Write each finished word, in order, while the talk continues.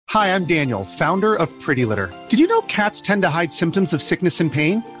Hi, I'm Daniel, founder of Pretty Litter. Did you know cats tend to hide symptoms of sickness and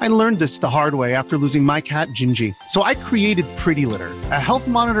pain? I learned this the hard way after losing my cat, Gingy. So I created Pretty Litter, a health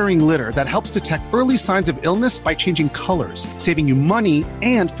monitoring litter that helps detect early signs of illness by changing colors, saving you money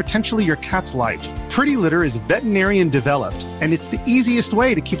and potentially your cat's life. Pretty Litter is veterinarian developed, and it's the easiest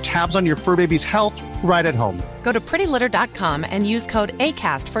way to keep tabs on your fur baby's health right at home. Go to prettylitter.com and use code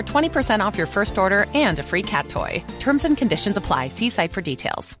ACAST for 20% off your first order and a free cat toy. Terms and conditions apply. See site for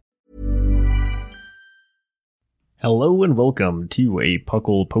details. Hello and welcome to a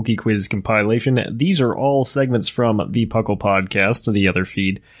Puckle PokeQuiz compilation. These are all segments from the Puckle podcast, the other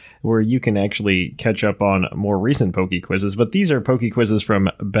feed, where you can actually catch up on more recent PokeQuizzes, but these are PokeQuizzes from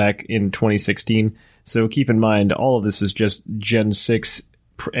back in 2016, so keep in mind all of this is just Gen 6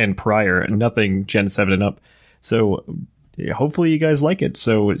 and prior, nothing Gen 7 and up. So hopefully you guys like it,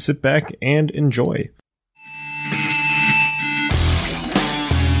 so sit back and enjoy.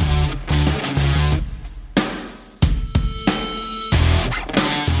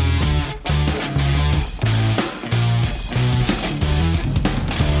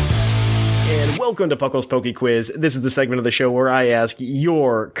 Welcome to Puckle's PokeQuiz. This is the segment of the show where I ask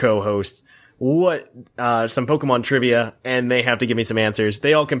your co-hosts some Pokemon trivia, and they have to give me some answers.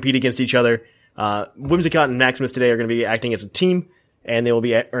 They all compete against each other. Whimsicott and Maximus today are going to be acting as a team, and they will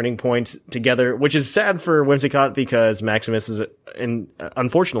be earning points together, which is sad for Whimsicott because Maximus is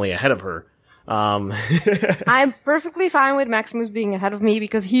unfortunately ahead of her. I'm perfectly fine with Maximus being ahead of me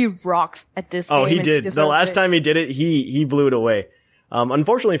because he rocks at this game. Oh, he did. The last time he did it, he blew it away.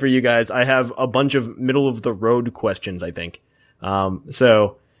 Unfortunately for you guys, I have a bunch of middle-of-the-road questions, I think. No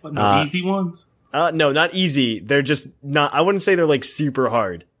easy ones? No, not easy. They're just not, I wouldn't say they're, like, super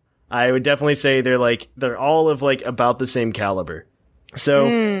hard. I would definitely say they're all of, like, about the same caliber. So,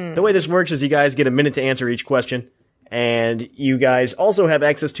 the way this works is you guys get a minute to answer each question, and you guys also have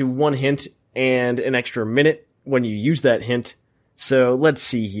access to one hint and an extra minute when you use that hint. So, let's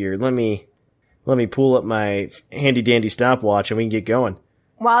see here. Let me pull up my handy-dandy stopwatch and we can get going.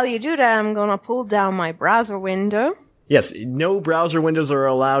 While you do that, I'm gonna pull down my browser window. Yes, no browser windows are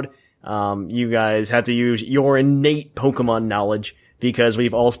allowed. You guys have to use your innate Pokemon knowledge because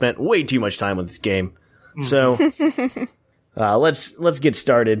we've all spent way too much time with this game. So, let's get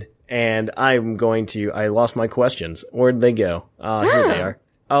started. And I lost my questions. Where'd they go? Here they are.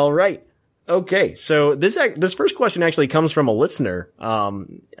 All right. Okay, so this first question actually comes from a listener.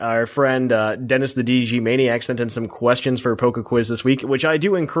 Our friend Dennis the DG Maniac sent in some questions for PokeQuiz this week, which I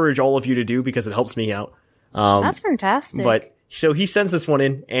do encourage all of you to do because it helps me out. That's fantastic. But so he sends this one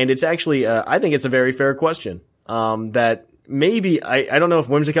in, and it's actually I think it's a very fair question. That maybe I don't know if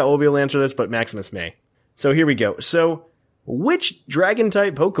Whimsicott will be able to answer this, but Maximus may. So here we go. So which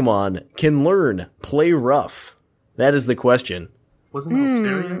Dragon-type Pokemon can learn Play Rough? That is the question. Wasn't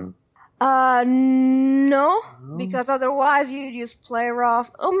Altaria? No, because otherwise you'd use Play Rough.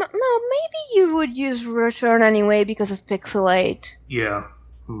 Oh, no, maybe you would use Return anyway because of Pixelate. Yeah.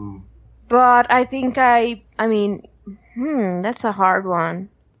 But I think that's a hard one.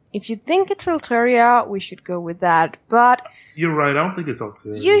 If you think it's Altaria, we should go with that. But you're right, I don't think it's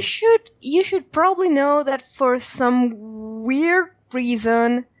Altaria. You should probably know that for some weird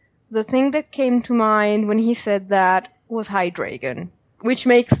reason, the thing that came to mind when he said that was Hydreigon. Which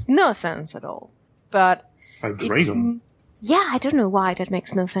makes no sense at all. But Hydreigon? Yeah, I don't know why that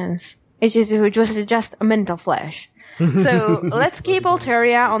makes no sense. It was just a mental flash. So let's keep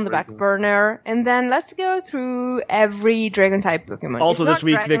Altaria on the back burner, and then let's go through every Dragon-type Pokemon. Also, this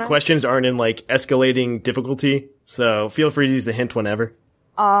week the questions aren't in like escalating difficulty, so feel free to use the hint whenever.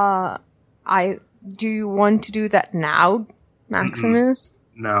 Do you want to do that now, Maximus?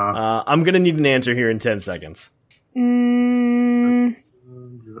 No. I'm gonna need an answer here in 10 seconds.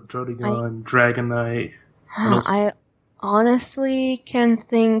 Jolteon, Dragonite. I honestly can't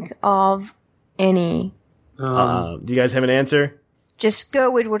think of any. Do you guys have an answer? Just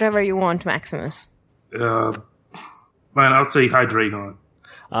go with whatever you want, Maximus. Man, I'll say Hydreigon.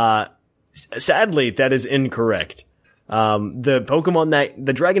 Sadly, that is incorrect. The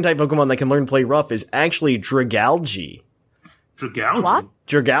Dragon-type Pokemon that can learn Play Rough is actually Dragalge. Dragalge? What?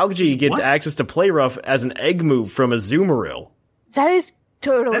 Dragalge gets access to Play Rough as an egg move from Azumarill. That is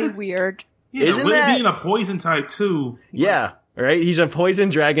totally weird. Yeah, Isn't with that being a poison type too? Yeah, right. He's a poison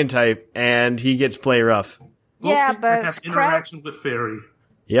dragon type, and he gets Play Rough. Yeah, but have interaction with Fairy.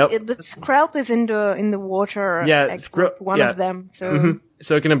 Yep. But Skrelp is in the water. Yeah, one of them. So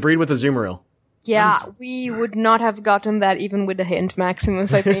so it can breed with Azumarill. Yeah, we would not have gotten that even with a hint,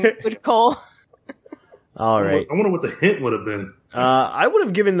 Maximus. I think would call. All right. I wonder what the hint would have been. I would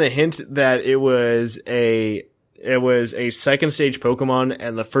have given the hint that it was a it was a second stage Pokemon,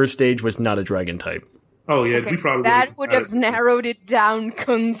 and the first stage was not a Dragon type. Oh yeah, Okay, we probably that would have narrowed it down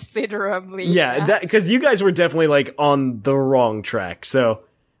considerably. Yeah, because you guys were definitely like on the wrong track. So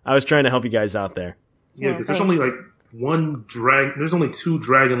I was trying to help you guys out there. Yeah, because there's only like one dragon. There's only 2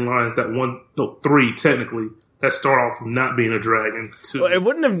 dragon lines no, 3 technically that start off from not being a dragon. Well, it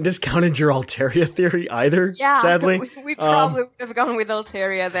wouldn't have discounted your Altaria theory either. Yeah, sadly, we probably would have gone with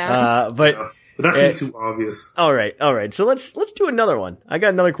Altaria then. but that seems too obvious. All right. So let's do another one. I got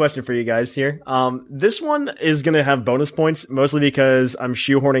another question for you guys here. This one is going to have bonus points, mostly because I'm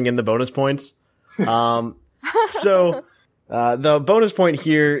shoehorning in the bonus points. So the bonus point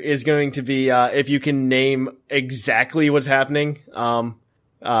here is going to be if you can name exactly what's happening.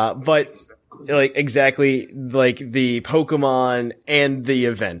 But like exactly like the Pokemon and the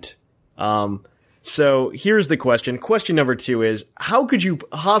event. So here's the question. Question number 2 is, how could you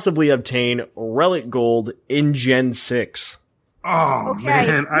possibly obtain Relic Gold in Gen 6? Oh, okay,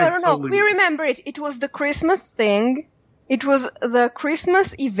 man. no. We remember it. It was the Christmas thing. It was the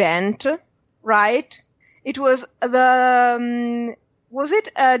Christmas event, right? It was the, was it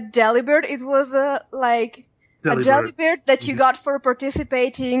a Delibird? It was a Delibird that you got for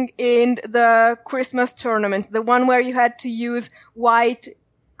participating in the Christmas tournament. The one where you had to use white,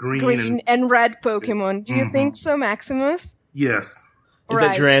 green and red Pokemon. Do you think so, Maximus? Yes. Is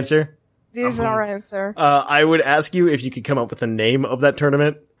that your answer? This is our answer. I would ask you if you could come up with the name of that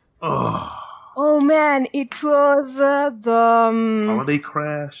tournament. Oh man, it was the Holiday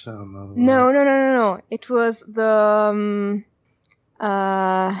Crash. I don't know. No. It was the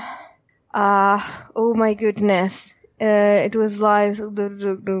oh my goodness. It was like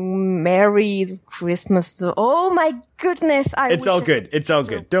the Merry Christmas. Oh my goodness! It's all good. It's all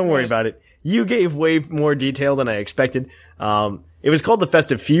good. Don't worry about it. You gave way more detail than I expected. It was called the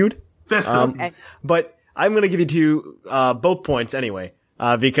Festive Feud. Okay. But I'm going to give you both points anyway,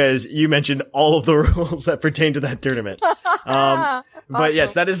 because you mentioned all of the rules that pertain to that tournament. But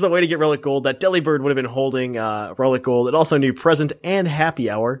yes, that is the way to get Relic Gold. That Delibird would have been holding Relic Gold. It also knew Present and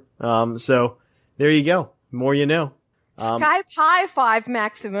Happy Hour. So there you go. More you know. Skype high five,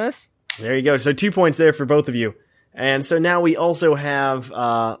 Maximus. There you go. So 2 points there for both of you. And so now we also have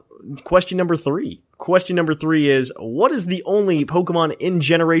question number 3. Question number 3 is, what is the only Pokemon in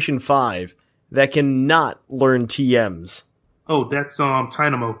Generation 5 that cannot learn TMs? Oh, that's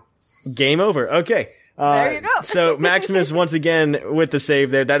Tynamo. Game over. Okay. There you go. So Maximus once again with the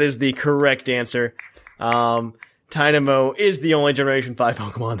save there. That is the correct answer. Tynamo is the only Generation 5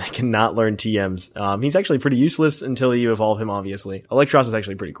 Pokemon that cannot learn TMs. He's actually pretty useless until you evolve him, obviously. Electros is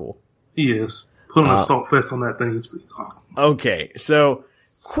actually pretty cool. He is. Put an Assault Vest on that thing. It's pretty awesome. Okay, so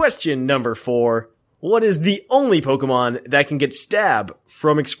question number 4. What is the only Pokemon that can get Stab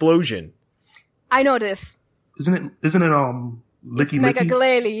from Explosion? I know this. Isn't it It's Mega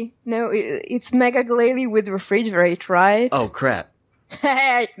Glalie. No, it's Mega Glalie with Refrigerate, right? Oh, crap.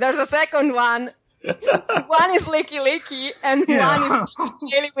 Hey, there's a second one. One is Licky Licky, and one is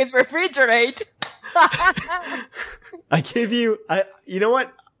Glalie with Refrigerate. You know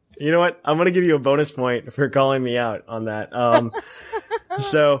what? I'm going to give you a bonus point for calling me out on that.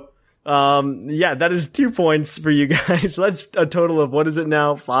 Yeah, that is 2 points for you guys. So that's a total of, what is it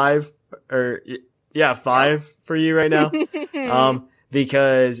now? 5? Five for you right now.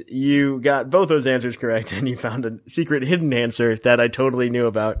 Because you got both those answers correct and you found a secret hidden answer that I totally knew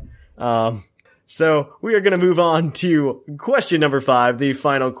about. So we are going to move on to question number 5, the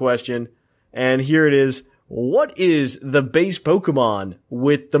final question. And here it is. What is the base Pokemon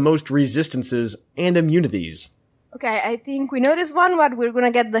with the most resistances and immunities? Okay, I think we know this one, but we're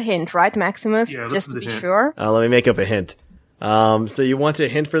gonna get the hint, right, Maximus? Yeah, just to be hint. sure. Let me make up a hint. So you want a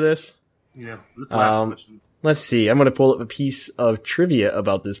hint for this? Yeah, this is the last question. Let's see. I'm going to pull up a piece of trivia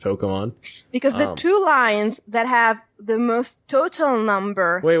about this Pokemon. Because the 2 lines that have the most total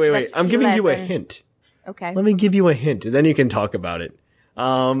number... Wait. I'm giving you a hint. Okay. Let me give you a hint, then you can talk about it.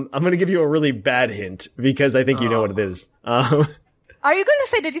 I'm going to give you a really bad hint, because I think you know what it is. Are you going to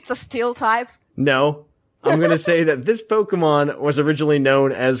say that it's a Steel type? No. I'm going to say that this Pokemon was originally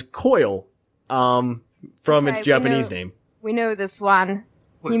known as Coil, from its Japanese name. We know this one.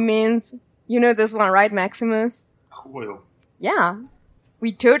 He means... You know this one, right, Maximus? Coil. Yeah.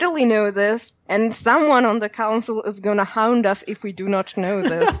 We totally know this, and someone on the council is gonna hound us if we do not know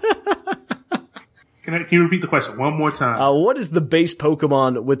this. Can you repeat the question one more time? What is the base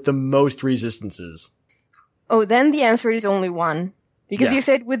Pokemon with the most resistances? Oh, then the answer is only 1. Because you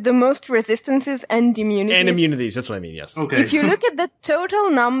said with the most resistances and immunities. And immunities, that's what I mean, yes. Okay. If you look at the total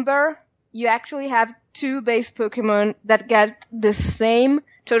number, you actually have 2 base Pokemon that get the same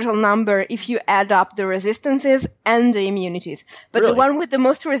total number if you add up the resistances and the immunities. But Really? the one with the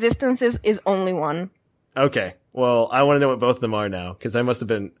most resistances is only one. Okay. Well, I want to know what both of them are now, because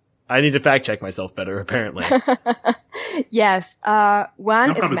I need to fact check myself better, apparently. Yes,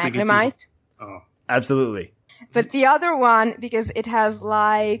 one is probably thinking Magnemite. Oh. Absolutely. But the other one, because it has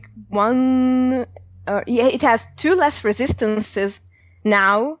like it has 2 less resistances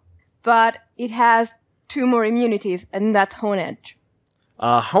now, but it has 2 more immunities, and that's Honedge.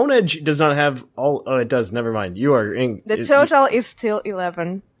 Honedge does not have all. Oh, it does. Never mind. You are in. The total is still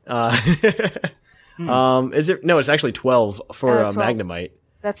 11. Is it? No, it's actually 12 for 12. Magnemite.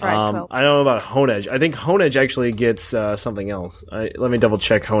 That's right, 12. I don't know about Honedge. I think Honedge actually gets something else. Let me double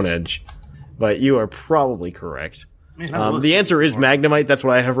check Honedge. But you are probably correct. Man, The answer is Magnemite. That's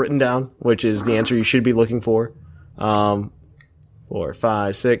what I have written down, which is the answer you should be looking for. 4,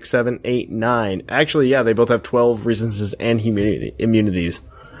 5, 6, 7, 8, 9. Actually, yeah, they both have 12 resistances and immunities.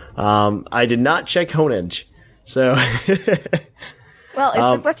 I did not check Honedge, so. Well,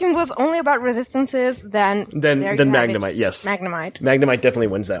 if the question was only about resistances, then Then there you have Magnemite, it. yes. Magnemite. Magnemite definitely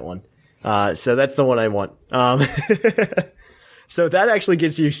wins that one. So that's the one I want. So that actually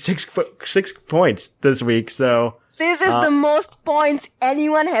gives you 6 points this week. So This is the most points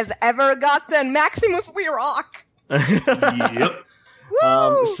anyone has ever gotten. Maximus, we rock. Yep.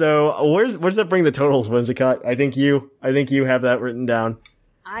 Woo! so where's that bring the totals, Whimsicott? I think you have that written down.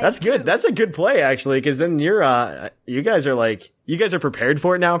 That's good. That's a good play, actually, because then you guys are prepared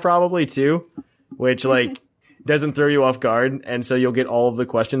for it now, probably too, which like doesn't throw you off guard, and so you'll get all of the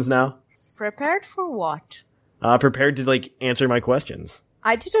questions now. Prepared for what? Prepared to like answer my questions.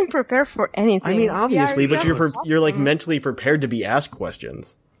 I didn't prepare for anything. I mean, obviously, but just you're like awesome. mentally prepared to be asked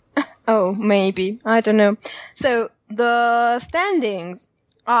questions. Oh, maybe. I don't know. So, the standings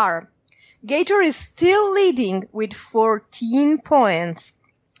are Gator is still leading with 14 points.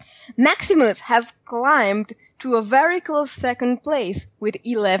 Maximus has climbed to a very close second place with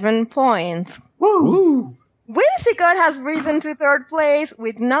 11 points. Woo! Whimsicott has risen to third place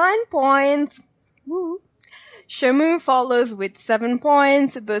with 9 points. Woo. Shamu follows with 7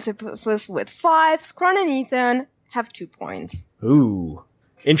 points. Bursipus with 5. Scron and Ethan have 2 points. Ooh.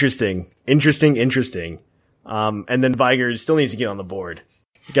 Interesting. And then Viger still needs to get on the board.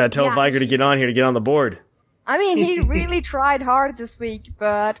 You gotta tell Yeah. Viger to get on here to get on the board. I mean, he really tried hard this week,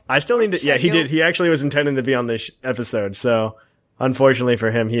 but I still need to. Yeah, he did. He actually was intending to be on this episode, so unfortunately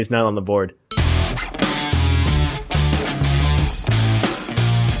for him, he's not on the board.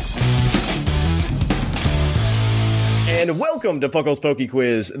 And welcome to Puckle's Poke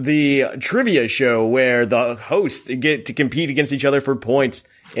Quiz, the trivia show where the hosts get to compete against each other for points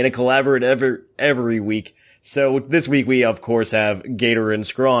in a collaborative every week. So this week we, of course, have Gator and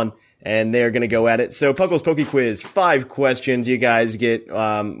Scrawn, and they're going to go at it. So Puckle's Poke Quiz, 5 questions. You guys get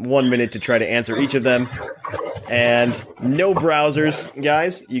 1 minute to try to answer each of them. And no browsers,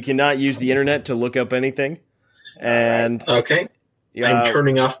 guys. You cannot use the internet to look up anything. And Okay. I'm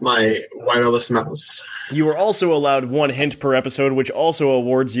turning off my wireless mouse. you are also allowed 1 hint per episode, which also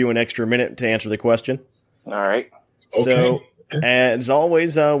awards you an extra minute to answer the question. All right. Okay. So, as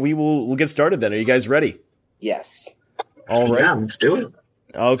always, we'll get started then. Are you guys ready? Yes. All right. Yeah, let's do it.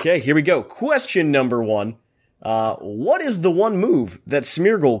 Okay, here we go. Question number 1. What is the one move that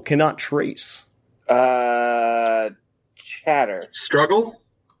Smeargle cannot trace? Chatter. Struggle?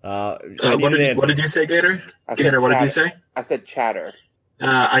 What did you say, Gator? I said Gator, what did you chatter. say? I said chatter.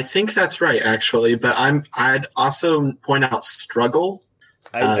 I think that's right, actually, but I'd also point out struggle.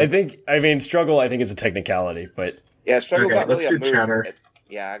 I think struggle, I think, is a technicality, but Yeah, struggle's Okay, not really let's a do move. chatter.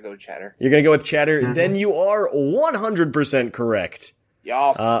 Yeah, I go chatter. you're gonna go with chatter. Mhm. Then you are 100% correct.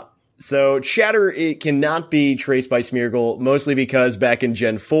 Y'all. So chatter, it cannot be traced by Smeargle, mostly because back in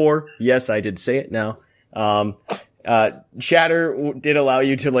Gen 4, yes, I did say it now, chatter did allow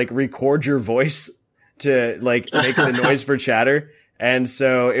you to, like, record your voice to, like, make the noise for chatter. And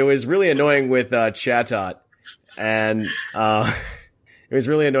so it was really annoying with Chatot. And it was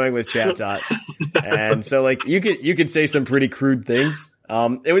really annoying with Chatot. And so, like, you could say some pretty crude things.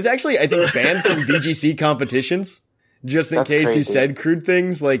 It was actually, I think, banned from VGC competitions, just in That's case you crazy. said crude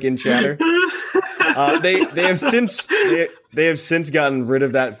things, like in chatter. They have since gotten rid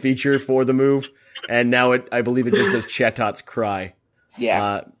of that feature for the move, and now I believe it just does Chatot's cry.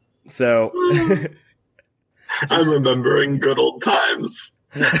 yeah. So I'm remembering good old times.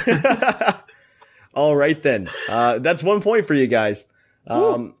 all right then. That's 1 point for you guys.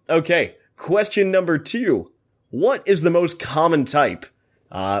 Okay. Question number 2. What is the most common type?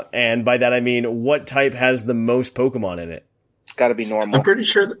 And by that I mean, what type has the most Pokemon in it? It's got to be normal. I'm pretty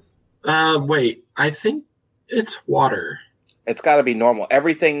sure wait, I think it's water. It's got to be normal.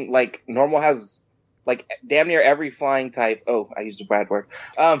 Everything like normal has like damn near every flying type. Oh, I used a bad word.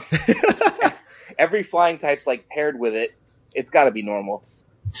 Every flying type's like paired with it. It's got to be normal.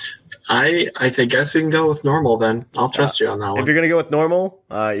 I guess we can go with normal then. I'll trust you on that If one. you're gonna go with normal,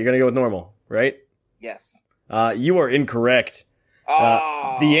 you're gonna go with normal, right? Yes. You are incorrect.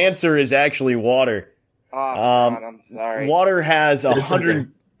 Oh, The answer is actually water. God, I'm sorry. Water has It's okay.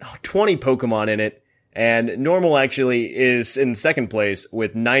 120 Pokemon in it, and normal actually is in second place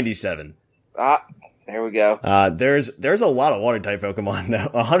with 97. There we go. There's a lot of water type Pokemon now.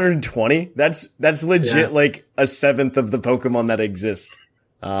 120? That's legit Yeah. like a seventh of the Pokemon that exist.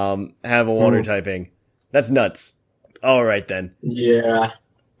 Have a water typing. That's nuts. All right then. Yeah.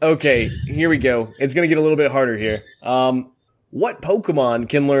 Okay, here we go. It's gonna get a little bit harder here. What Pokemon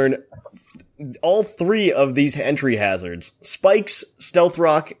can learn all three of these entry hazards? Spikes, Stealth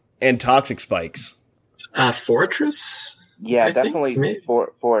Rock, and Toxic Spikes. Fortress? Yeah, I think definitely maybe-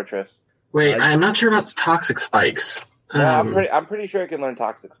 Fortress. Wait, I'm not sure about toxic spikes. Yeah, I'm pretty sure it can learn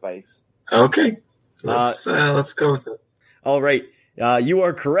Toxic Spikes. Okay. Let's go with it. All right. You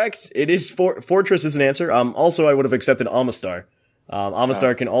are correct. It is Fortress is an answer. Also, I would have accepted Amistar.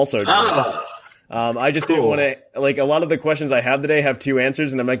 Amistar can also do it. I just didn't Cool. want to, like, a lot of the questions I have today have two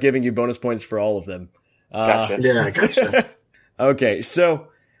answers, and I'm not giving you bonus points for all of them. Gotcha. Yeah, gotcha. Okay, so,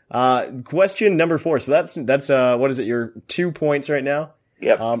 question number 4. So that's, what is it? Your 2 points right now?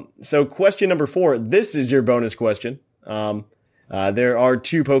 Yep. So question number 4, this is your bonus question. There are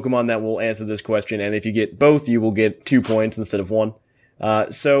 2 Pokemon that will answer this question, and if you get both, you will get 2 points instead of 1.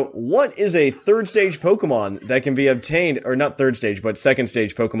 So what is a third stage Pokemon that can be obtained, or not third stage, but second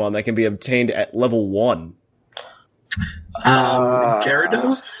stage Pokemon that can be obtained at level 1?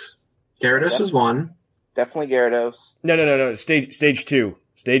 Gyarados? Gyarados is one. Definitely Gyarados. No. Stage 2.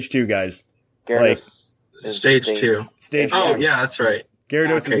 Stage 2, guys. Gyarados. is Stage 2. Stage Oh, 2. yeah, that's right.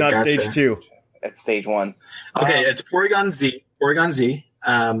 Gyarados is Okay, not gotcha. stage 2. At stage 1. Okay, it's Porygon Z.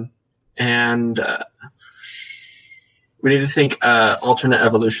 And we need to think alternate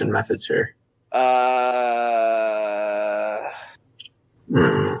evolution methods here.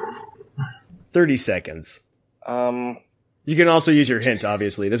 30 seconds. Um, You can also use your hint,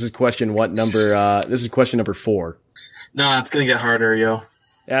 obviously. This is question number 4. No, it's going to get harder, yo.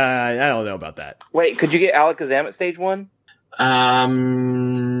 I don't know about that. wait, could you get Alakazam at stage 1?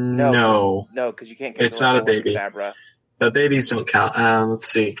 No. No, because you can't get It's not a baby. Kadabra. But babies don't count. Let's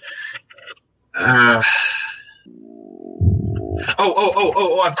see. Oh,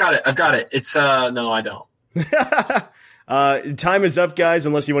 I've got it. It's, no, I don't. Time is up, guys,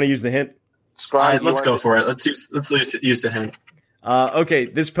 unless you want to use the hint. Scry, Let's go for it. Let's use the hint. Okay,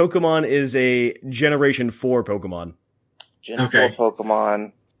 this Pokemon is a Generation 4 Pokemon. Gen Okay. 4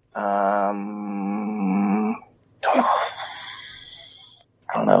 Pokemon. I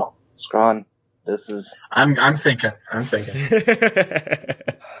don't know. Scrawn. This is I'm thinking.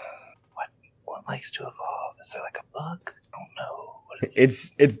 what likes to evolve. Is there like a bug? I don't know. What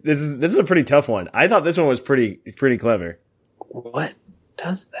This is a pretty tough one. I thought this one was pretty clever. What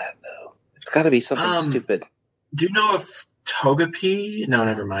does that though? It's got to be something stupid. Do you know if Togepi? No,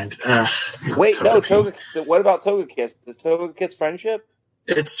 never mind. Wait, no, Togepi. What about Togekiss? Does Togekiss friendship?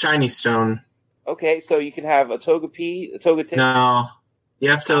 It's Shiny Stone. Okay, so you can have a Togepi, a Togetic. No,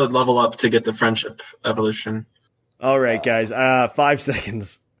 you have to level up to get the friendship evolution. All right, guys. 5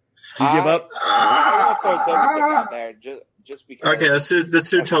 seconds. You give up? I'm gonna throw Togetic out there just because. Okay, let's do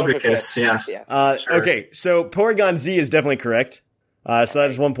Togekiss. Yeah. Sure. Okay, so Porygon Z is definitely correct. So that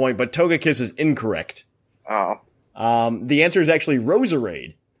is 1 point, but Togekiss is incorrect. Oh. The answer is actually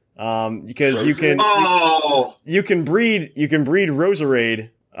Roserade. Because you can breed Roserade,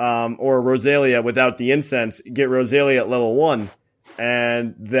 or Roselia without the incense, get Roselia at level 1,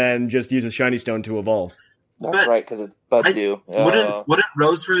 and then just use a shiny stone to evolve. That's But right, because it's Budew. Wouldn't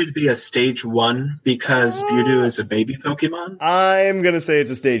Roserade be a stage 1 because Mewtwo is a baby Pokemon? I'm gonna say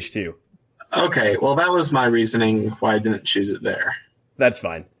it's a stage 2. Okay, well that was my reasoning why I didn't choose it there. That's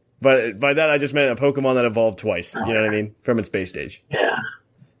fine. But by that I just meant a Pokemon that evolved twice, you know what I mean? From its base stage. Yeah.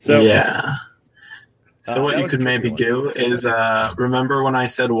 So yeah. So what that you was a could tricky maybe one. do is remember when I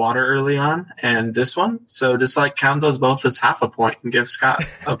said water early on and this one? So just like count those both as half a point and give Scott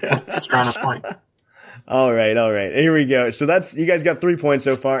a point, Scott a point. All right. Here we go. So you guys got 3 points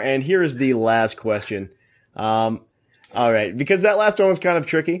so far, and here is the last question. All right, because that last one was kind of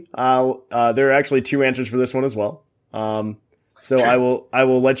tricky. There are actually 2 answers for this one as well. So I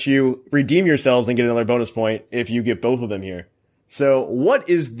will let you redeem yourselves and get another bonus point if you get both of them here. So what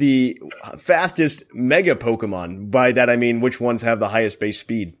is the fastest Mega Pokemon? By that I mean which ones have the highest base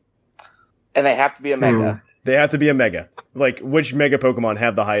speed? And they have to be a Mega. They have to be a Mega. Like, which Mega Pokemon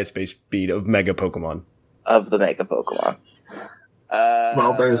have the highest base speed of Mega Pokemon? Of the Mega Pokemon.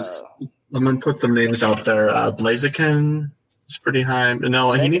 Well, I'm going to put the names out there. Blaziken is pretty high.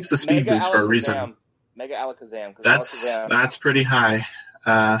 No, he needs the speed boost for a reason. Mega Alakazam. That's pretty high.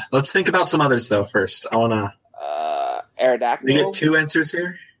 Let's think about some others, though, first. I want to... Aerodactyl. We get 2 answers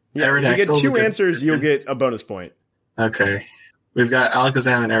here? Yeah, if you get 2 answers, you'll get a bonus point. Okay. We've got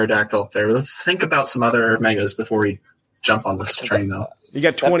Alakazam and Aerodactyl up there. Let's think about some other Megas before we jump on this train, though. You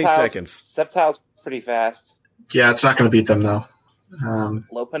got 20 seconds. Sceptile's pretty fast. Yeah, it's not going to beat them, though.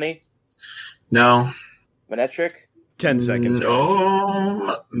 Lopunny? No. Manectric? 10 seconds. I don't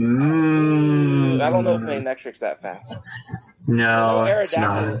know if Manectric's that fast. No, it's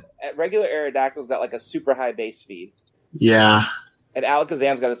not. Regular Aerodactyl's got like a super high base speed. Yeah. And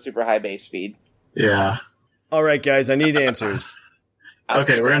Alakazam's got a super high base speed. Yeah. All right, guys, I need answers.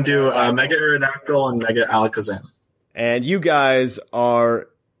 Okay, we're going to do Mega Aerodactyl and Mega Alakazam. And you guys are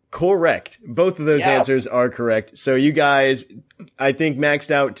correct. Both of those answers are correct. So you guys, I think,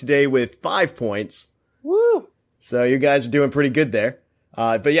 maxed out today with 5 points. Woo! So you guys are doing pretty good there.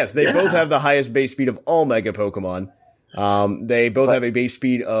 But yes, they both have the highest base speed of all Mega Pokemon. They both have a base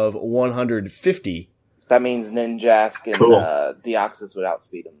speed of 150. That means Ninjask and Deoxys would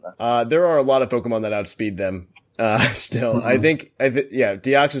outspeed them, though. There are a lot of Pokemon that outspeed them. Still, I think,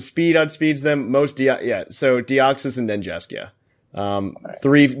 Deoxys speed outspeeds them. So Deoxys and Ninjask,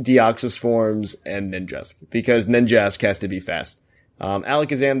 3 Deoxys forms and Ninjask, because Ninjask has to be fast.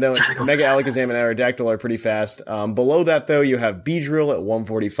 Alakazam, though, Mega Alakazam and Aerodactyl are pretty fast. Below that, though, you have Beedrill at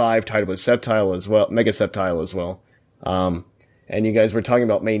 145, tied with Sceptile as well, Mega Sceptile as well. And you guys were talking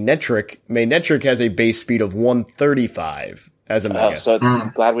about Manectric. Manectric has a base speed of 135 as a Mega. So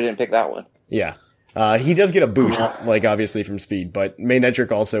glad we didn't pick that one. Yeah. He does get a boost, like, obviously from speed, but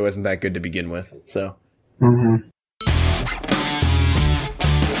Manectric also isn't that good to begin with, so. Mm-hmm.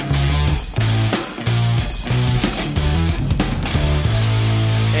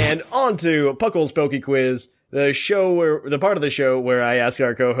 And on to Puckle's Poke Quiz, the part of the show where I ask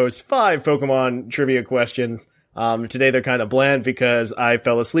our co-hosts 5 Pokemon trivia questions. Today they're kind of bland because I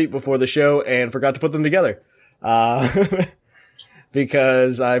fell asleep before the show and forgot to put them together.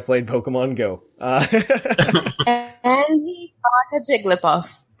 Because I played Pokemon Go. And he caught a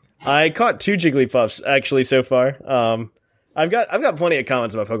Jigglypuff. I caught 2 Jigglypuffs actually so far. I've got plenty of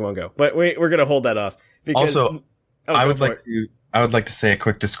comments about Pokemon Go, but we're gonna hold that off. Because, also, I would like to say a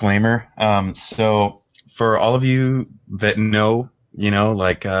quick disclaimer. So for all of you that know,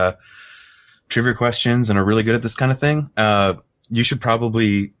 trivia questions and are really good at this kind of thing, you should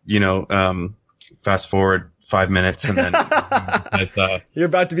probably, fast forward 5 minutes and then you're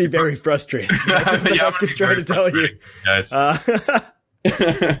about to be very frustrated. I'm just trying to tell you guys.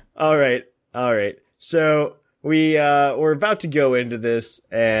 All right. So we're about to go into this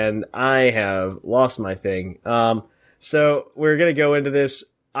and I have lost my thing. So we're going to go into this.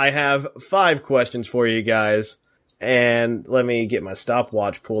 I have 5 questions for you guys, and let me get my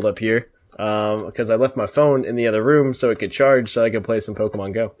stopwatch pulled up here. Because I left my phone in the other room so it could charge so I could play some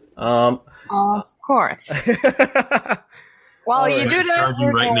Pokemon Go. Of course. While you do that,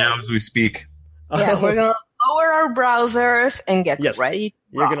 charging right now as we speak. Yeah, we're gonna lower our browsers and get ready.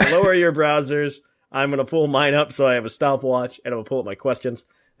 You're gonna lower your browsers. I'm gonna pull mine up so I have a stopwatch, and I'm gonna pull up my questions,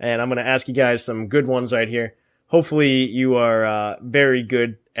 and I'm gonna ask you guys some good ones right here. Hopefully, you are very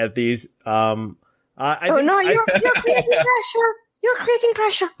good at these. You're creating pressure. You're creating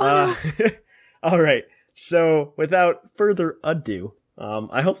pressure. Oh, no. All right. So, without further ado,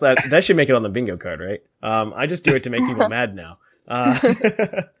 I hope that should make it on the bingo card, right? I just do it to make people mad now.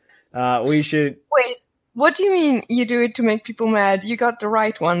 We should. Wait, what do you mean you do it to make people mad? You got the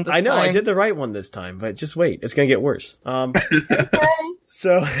right one this time. I know, I did the right one this time, but just wait. It's gonna get worse.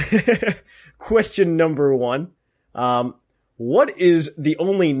 So, question number 1. What is the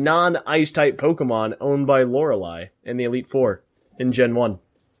only non-ice type Pokemon owned by Lorelei in the Elite Four in Gen 1?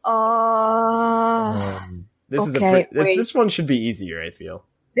 This one should be easier, I feel.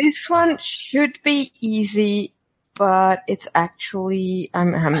 This one should be easy, but it's actually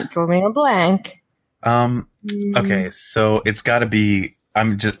I'm drawing a blank. Okay, so it's got to be.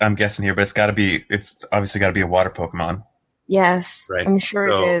 I'm guessing here, but it's obviously got to be a water Pokemon. Yes, right. I'm sure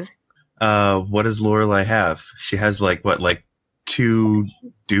it is. What does Lorelei have? She has like 2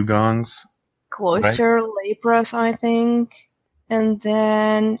 dugongs. Cloyster, right? Lapras, I think. And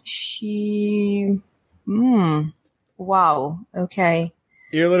then she... Wow, okay.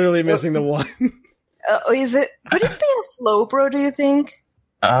 You're literally missing the one. Is it... Could it be a Slowbro, do you think?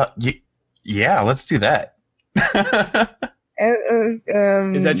 Yeah, let's do that.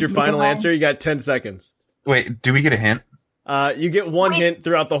 Is that your final answer? You got 10 seconds. Wait, do we get a hint? You get one hint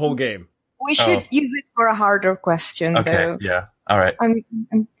throughout the whole game. We should use it for a harder question, Okay, though. yeah. All right. Are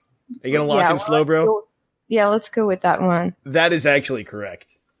you gonna lock in Slowbro? Yeah, let's go with that one. That is actually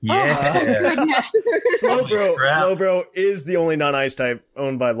correct. Yeah. Oh, goodness. Slowbro is the only non-ice type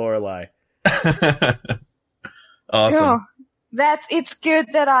owned by Lorelei. Awesome. Yeah, it's good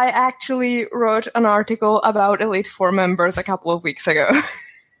that I actually wrote an article about Elite Four members a couple of weeks ago.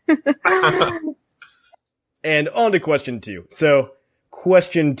 And on to question 2. So,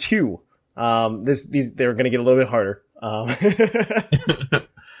 question 2. They're going to get a little bit harder.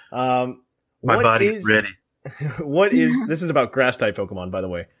 My body's ready. This is about grass type Pokemon, by the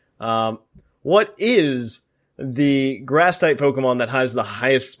way. What is the grass type Pokemon that has the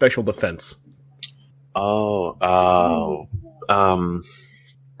highest special defense? Oh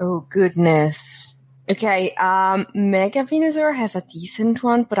goodness. Okay, Mega Venusaur has a decent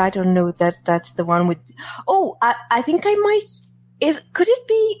one, but I don't know that that's the one with... Oh, I think I might... Could it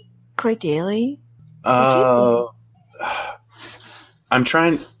be Cradily? I'm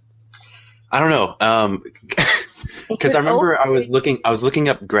trying... I don't know. Because I remember I was looking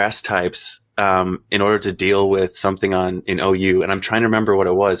up grass types in order to deal with something in OU, and I'm trying to remember what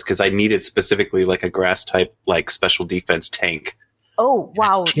it was because I needed specifically like a grass type like special defense tank. Oh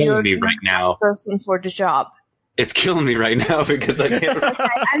wow! It's killing me right now. Person for the job. It's killing me right now because I can't. Okay,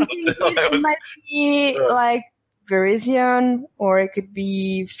 I'm thinking it might be like Virizion, or it could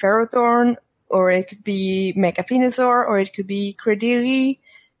be Ferrothorn, or it could be Mega Venusaur, or it could be Cradily.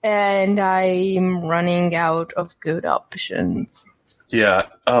 And I'm running out of good options. Yeah.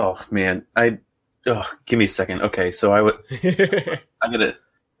 Oh man. Give me a second. Okay. So I'm gonna.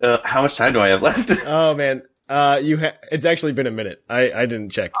 How much time do I have left? Oh man. It's actually been a minute. I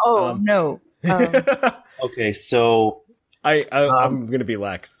didn't check. Oh no. Okay. So I'm gonna be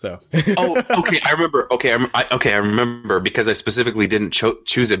lax. So. Okay. I remember. Okay. I remember because I specifically didn't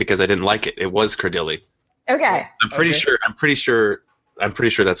choose it because I didn't like it. It was Cradily. Okay. I'm pretty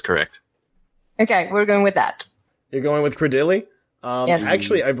sure that's correct. Okay, we're going with that. You're going with Cradily? Yes.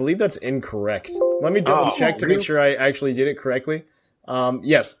 Actually, I believe that's incorrect. Let me double check to make sure I actually did it correctly.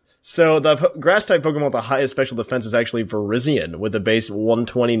 Yes. So the grass type Pokemon with the highest special defense is actually Virizion with a base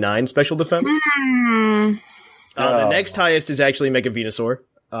 129 special defense. The next highest is actually Mega Venusaur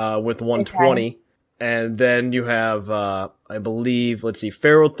with 120. Okay. And then you have, I believe,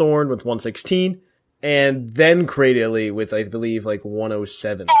 Ferrothorn with 116. And then Cradily with, I believe,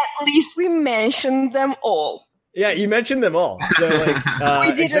 107. At least we mentioned them all. Yeah, you mentioned them all. So,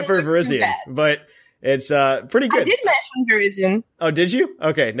 except for Virizion. But it's pretty good. I did mention Virizion. Oh, did you?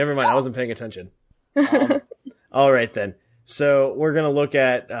 Okay, never mind. I wasn't paying attention. All right, then. So we're going to look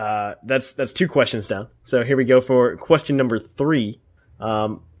at, that's 2 questions down. So here we go for question number 3.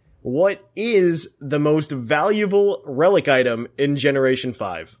 What is the most valuable relic item in Generation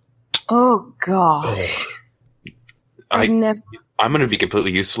 5? Oh gosh. I'm going to be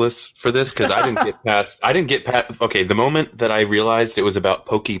completely useless for this because I didn't get past. Okay, the moment that I realized it was about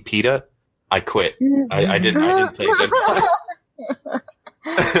Pokepeta, I quit. I didn't play good.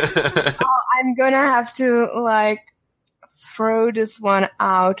 I'm gonna have to throw this one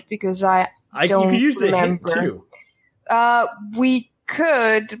out because I don't you could use remember. The hint too. We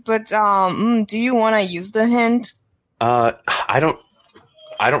could, but do you want to use the hint? I don't.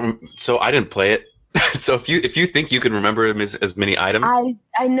 So I didn't play it. So if you think you can remember him as many items,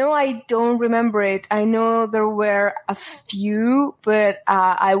 I know I don't remember it. I know there were a few, but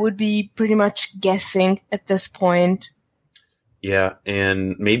I would be pretty much guessing at this point. Yeah,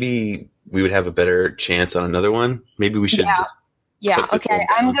 and maybe we would have a better chance on another one. Maybe we should. Yeah. Okay.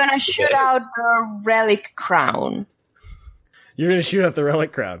 I'm gonna shoot out the Relic Crown. You're gonna shoot out the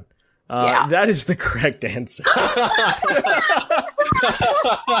Relic Crown. Yeah. That is the correct answer.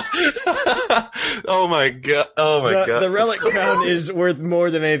 Oh my god! The Relic Crown is worth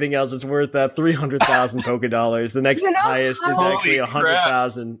more than anything else. It's worth 300,000 Pokédollars. The next highest is actually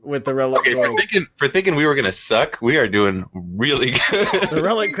 100,000 with the Relic Gold. For thinking we were gonna suck, we are doing really good. The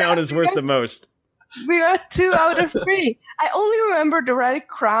Relic Crown is worth the most. We are 2 out of 3. I only remember the Relic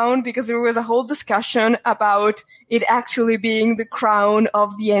Crown because there was a whole discussion about it actually being the crown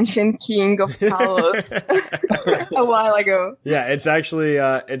of the ancient king of Talos a while ago. Yeah, it's actually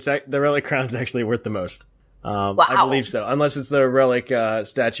the Relic Crown is actually worth the most. Wow. I believe so, unless it's the Relic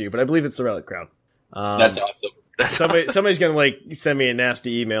statue, but I believe it's the Relic Crown. That's awesome. Somebody's gonna send me a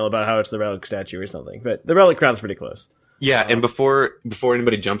nasty email about how it's the Relic statue or something, but the Relic Crown's pretty close. Yeah, and before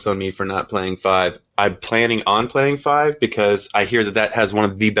anybody jumps on me for not playing 5, I'm planning on playing 5 because I hear that has one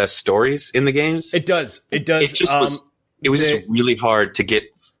of the best stories in the games. It does. It just was really hard to get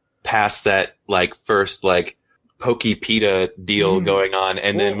past that like first like Pokepeta deal going on,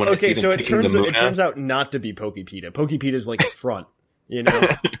 and then when I see them picking the Munna, it turns out not to be Pokepeta. Pokepeta is like a front, you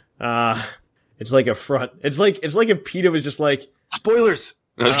know. It's like a front. It's like if PETA was just like spoilers.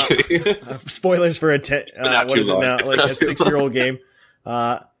 No, I was kidding. Spoilers for a what is it now? Like a 6-year-old game.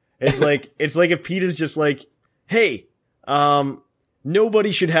 It's like if PETA's just like, hey,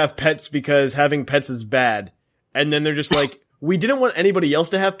 nobody should have pets because having pets is bad, and then they're just like, we didn't want anybody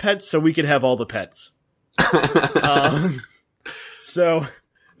else to have pets, so we could have all the pets. So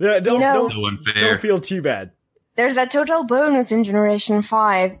don't feel too bad. There's a total bonus in Generation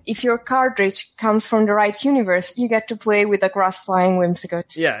 5. If your cartridge comes from the right universe, you get to play with a grass-flying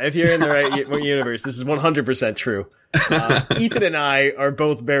Whimsicott. Yeah, if you're in the right universe, this is 100% true. Ethan and I are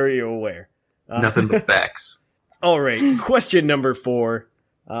both very aware. Nothing but facts. All right, question number 4.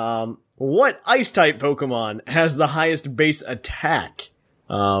 What Ice-type Pokemon has the highest base attack?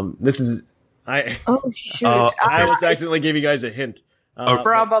 This is... I almost accidentally gave you guys a hint.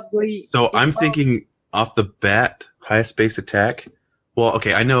 Probably. So I'm thinking off the bat, highest base attack. Well,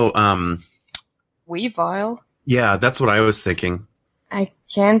 okay, I know. Weavile. Yeah, that's what I was thinking. I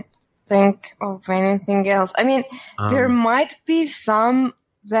can't think of anything else. I mean, there might be some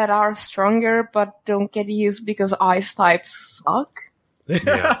that are stronger but don't get used because ice types suck.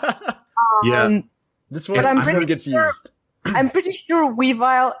 Yeah. This one never gets used. I'm pretty sure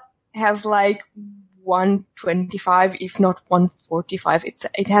Weavile has like 125, if not 145.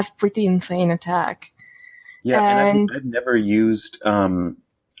 It has pretty insane attack. Yeah, and I've never used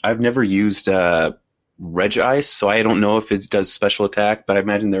Reg Ice, so I don't know if it does special attack, but I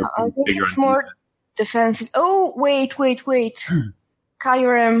imagine they're I think it's more defensive. Oh, wait. Kyurem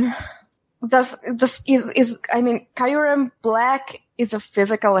Kyurem Black is a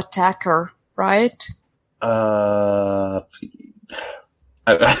physical attacker, right? I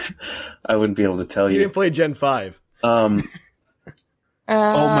wouldn't be able to tell you. You didn't play Gen 5.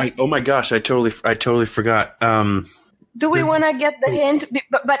 Oh my gosh! I totally forgot. Do we want to get the hint?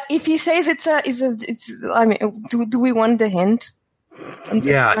 But if he says it's I mean, do we want the hint?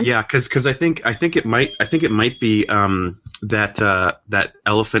 Yeah, because I think it might be that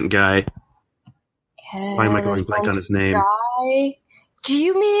elephant guy. Why am I going blank on his name? Guy? Do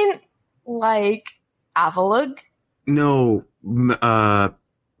you mean like Avalugg? No,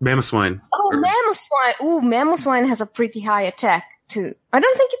 Mamoswine. Oh, Mamoswine. Ooh, Mamoswine has a pretty high attack too. I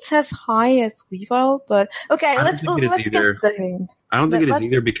don't think it's as high as Weavile, but okay, let's get the hint. I don't think it is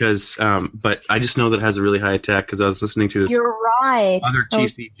either because, but I just know that it has a really high attack because I was listening to this. You're right. Other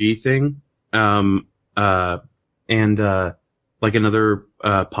TCG thing, and like another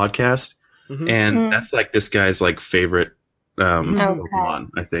podcast, and that's like this guy's like favorite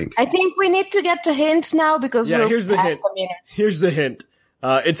Pokemon. I think we need to get the hint now because we're here's the hint. a minute. Here's the hint.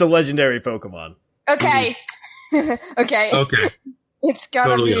 It's a legendary Pokemon. Okay. Okay. It's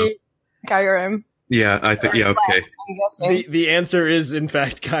gotta be Kyurem. Yeah, I think. Yeah, okay. I'm guessing. The answer is in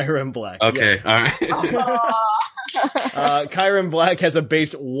fact Kyurem Black. Okay, yes. all right. Kyurem Black has a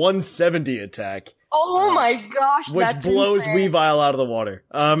base 170 attack. Oh my gosh, which that's blows insane. Weavile out of the water.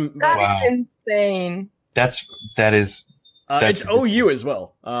 That is insane. That is. It's OU as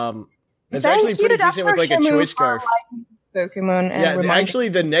well. It's actually pretty decent with like a choice scarf. Pokemon. And actually,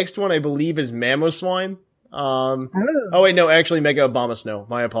 the next one I believe is Mamoswine. Oh wait, no, actually Mega Abomasnow.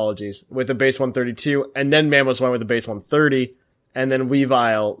 My apologies. With the base 132, and then Mamoswine with the base 130, and then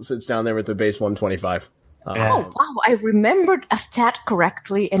Weavile sits down there with the base 125. Oh wow, I remembered a stat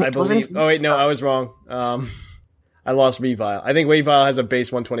correctly, and wasn't. Oh wait, no, I was wrong. I lost Weavile. I think Weavile has a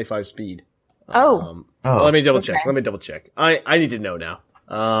base 125 speed. Let me double check. Okay. Let me double check. I need to know now.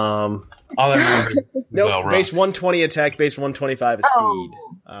 All I remember. Base 120 attack, base 125 is speed.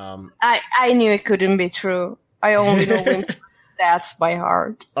 I knew it couldn't be true. I only know Whimsicott stats by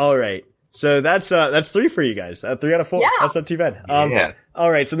heart. All right. So that's 3 for you guys. 3 out of 4. Yeah. That's not too bad. Yeah. All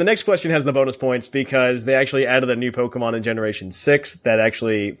right. So the next question has the bonus points because they actually added a new Pokemon in Generation 6 that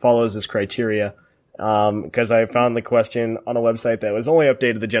actually follows this criteria. Because I found the question on a website that was only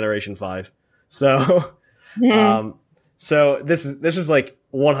updated to Generation 5. So, so this is like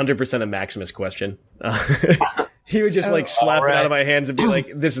 100% a Maximus question. He would just like slap it out of my hands and be like,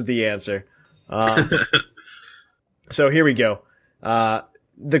 "This is the answer." So here we go.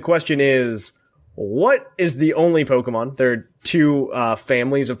 The question is, what is the only Pokemon? There are 2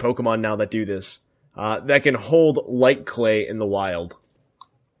 families of Pokemon now that do this that can hold Light Clay in the wild.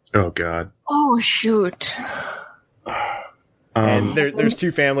 Oh God. Oh shoot. And there's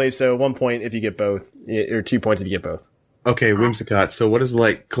 2 families, so 1 point if you get both, or 2 points if you get both. Okay, Whimsicott. So what does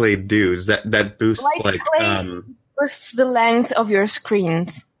Light Clay do? Does that boost Light Clay boosts the length of your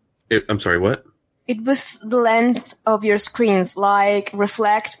screens. I'm sorry, what? It was the length of your screens, like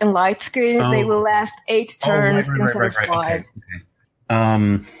Reflect and Light Screen. They will last 8 turns instead of 5.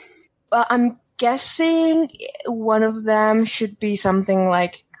 Okay. I'm guessing one of them should be something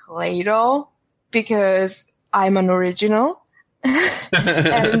like Claydol, because I'm an original.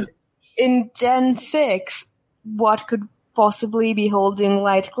 And in Gen 6, what could possibly be holding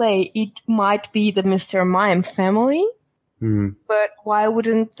Light Clay? It might be the Mr. Mime family. But why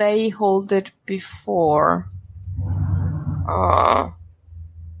wouldn't they hold it before?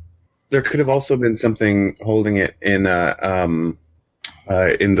 There could have also been something holding it in the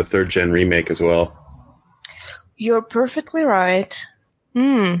 3rd gen remake as well. You're perfectly right.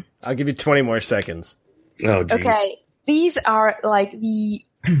 I'll give you 20 more seconds. Oh, geez. Okay, these are like the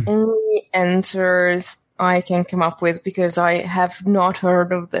only answers I can come up with because I have not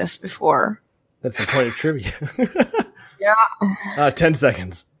heard of this before. That's the point of trivia. Yeah. 10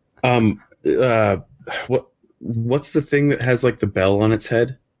 seconds. What's the thing that has like the bell on its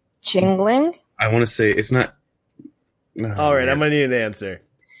head? Jingling? I want to say it's not. All right, I'm gonna need an answer.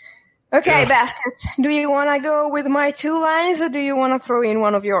 Okay, Basket. Do you want to go with my 2 lines, or do you want to throw in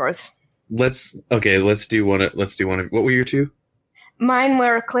one of yours? Let's do one. Let's do one of. What were your 2? Mine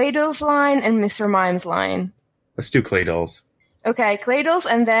were Claydol's line and Mr. Mime's line. Let's do Claydol's. Okay, Claydol's,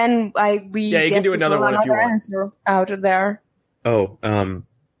 and then we you get can do to another throw one if you another want. answer out of there. Oh,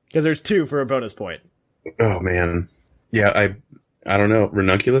 because there's 2 for a bonus point. Oh man, yeah, I don't know.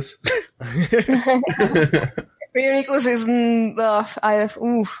 Ranunculus. Reuniclus is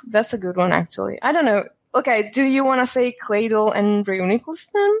that's a good one actually. I don't know. Okay, do you want to say Claydol and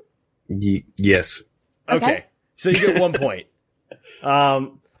Reuniclus then? Yes. Okay, so you get 1 point.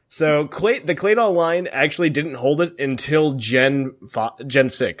 So the Claydol line actually didn't hold it until Gen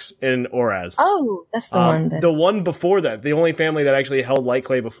 6 in Oraz. Oh, that's the one then. The one before that, the only family that actually held Light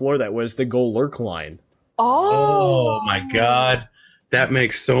Clay before that was the Golurk line. Oh my god. That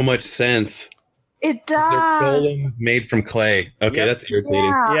makes so much sense. It does. Their golem made from clay. Okay, that's irritating.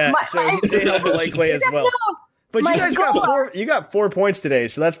 Yeah, so they held the Light Clay as well. But you guys got 4 points today,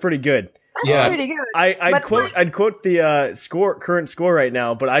 so that's pretty good. That's pretty good. I'd quote the current score right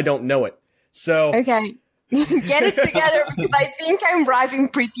now, but I don't know it. So okay, get it together because I think I'm rising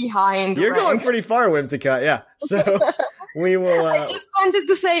pretty high in the You're ranks. going pretty far, Whimsicott. Yeah. So we will. I just wanted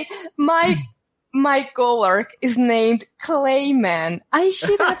to say my Golurk is named Clayman. I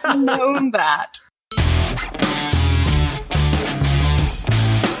should have known that.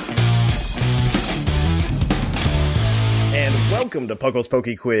 And welcome to Puckle's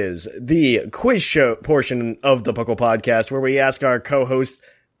Poke Quiz, the quiz show portion of the Puckle podcast where we ask our co-hosts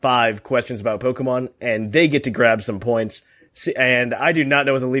 5 questions about Pokemon, and they get to grab some points. And I do not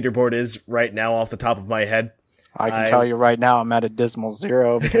know what the leaderboard is right now off the top of my head. I can tell you right now I'm at a dismal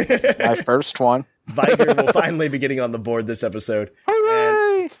 0 because it's my first one. Viger will finally be getting on the board this episode.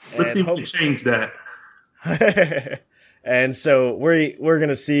 Hooray! Let's see if we can change that. And so we're going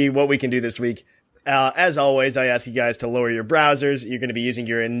to see what we can do this week. As always, I ask you guys to lower your browsers. You're going to be using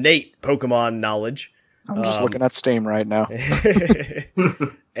your innate Pokemon knowledge. I'm just looking at Steam right now.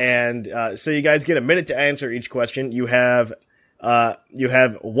 And so you guys get a minute to answer each question. You have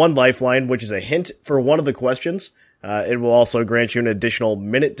 1 lifeline, which is a hint for one of the questions. It will also grant you an additional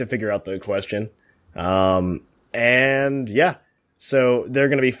minute to figure out the question. And yeah, so there are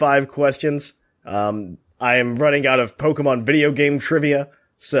going to be 5 questions. I am running out of Pokemon video game trivia,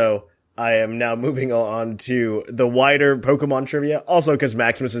 so I am now moving on to the wider Pokemon trivia, also because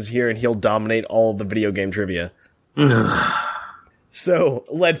Maximus is here and he'll dominate all of the video game trivia. So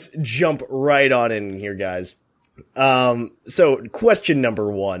let's jump right on in here, guys. So question number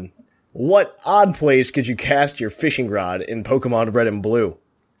 1. What odd place could you cast your fishing rod in Pokemon Red and Blue?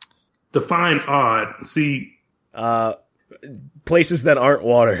 Define odd. See, places that aren't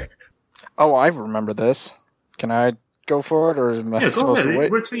water. Oh, I remember this. Can I go for it, or am I supposed to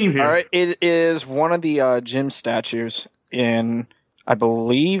wait? We're team here. All right, it is one of the gym statues in, I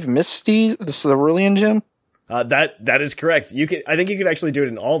believe, Misty, the Cerulean gym. That is correct. I think you could actually do it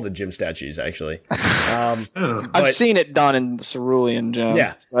in all the gym statues, actually. I've seen it done in the Cerulean gym.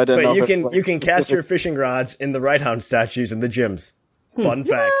 Yeah, so I didn't know you can cast your fishing rods in the Rhyhorn statues in the gyms. Fun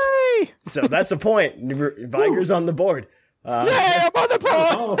fact. Yay! So that's a point. Viger's on the board. Yay, I'm on the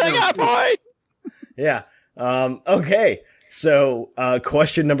board! I got a point! Yeah. Okay. So,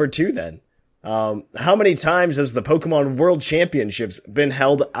 question number 2 then. How many times has the Pokemon World Championships been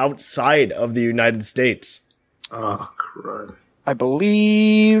held outside of the United States? Oh, crud. I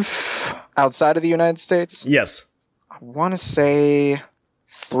believe outside of the United States? Yes. I want to say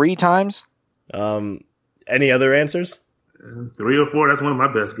 3 times. Any other answers? 3 or 4, that's one of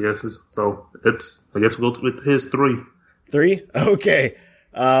my best guesses. So I guess we'll go with his 3. 3? Okay.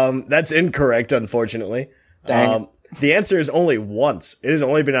 That's incorrect, unfortunately. Dang. The answer is only once. It has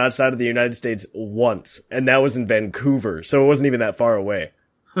only been outside of the United States once, and that was in Vancouver, so it wasn't even that far away.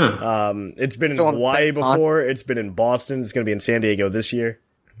 It's been in Hawaii before. It's been in Boston. It's going to be in San Diego this year.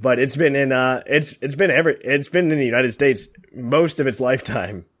 But it's been in it's been in the United States most of its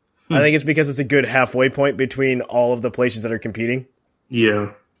lifetime. I think it's because it's a good halfway point between all of the places that are competing.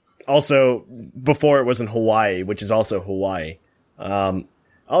 Yeah. Also, before it was in Hawaii, which is also Hawaii.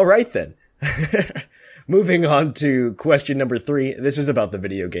 All right then. Moving on to question number 3. This is about the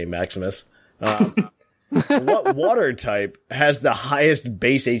video game, Maximus. What water type has the highest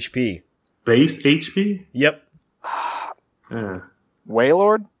base HP? Base HP? Yep.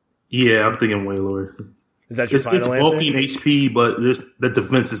 Wailord? Yeah, I'm thinking Wailord. Is that your final answer? It's bulky in HP, but the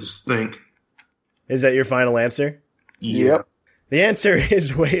defenses stink. Is that your final answer? Yep. The answer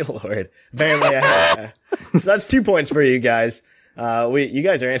is Wailord. Apparently, so that's 2 points for you guys. You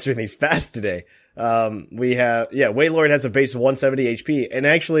guys are answering these fast today. Wailord has a base of 170 HP, and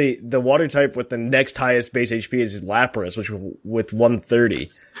actually the water type with the next highest base HP is Lapras, which with 130.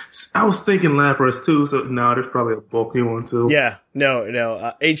 I was thinking Lapras too, so no, there's probably a bulky one too. Yeah, no.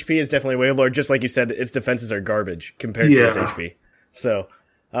 HP is definitely Wailord, just like you said, its defenses are garbage compared to its HP. So,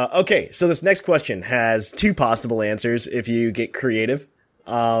 okay, so this next question has 2 possible answers if you get creative.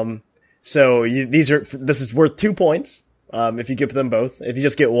 This is worth 2 points. If you give them both. If you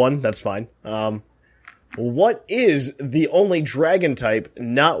just get one, that's fine. What is the only dragon type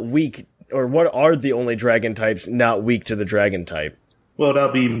not weak, or what are the only dragon types not weak to the dragon type? Well,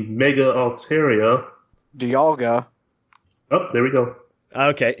 that'll be Mega Altaria. Dialga. Oh, there we go.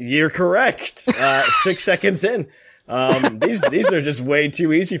 Okay, you're correct. 6 seconds in. These are just way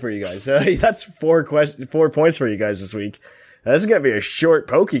too easy for you guys. That's 4 points for you guys this week. This is gonna be a short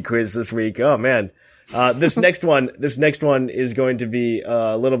pokey quiz this week. Oh man. This next one is going to be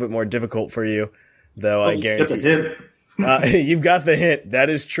a little bit more difficult for you, though. I guarantee. You've got the hint. That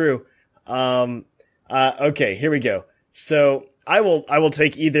is true. Okay, here we go. So I will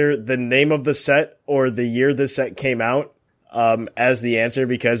take either the name of the set or the year the set came out, as the answer,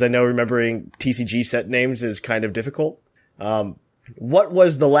 because I know remembering TCG set names is kind of difficult. What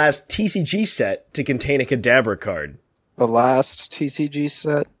was the last TCG set to contain a Kadabra card? The last TCG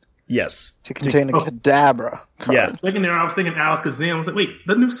set? Yes. To contain a Kadabra card. Yeah. Second there, I was thinking Alakazam. I was like, wait,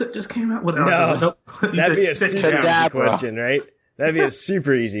 the new set just came out with Alakazam. No. That'd be a super Kadabra easy question, right? That'd be a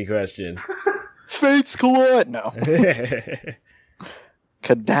super easy question. Fates collide. No.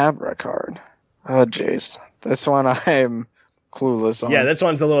 Kadabra card. Oh, jeez. This one I'm clueless on. Yeah, this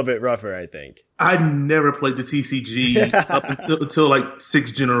one's a little bit rougher, I think. I never played the TCG up until like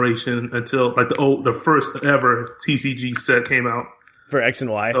 6th generation, until like the first ever TCG set came out. For X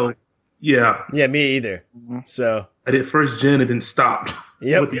and Y? So, yeah. Yeah, me either. Mm-hmm. So I did first gen and then stopped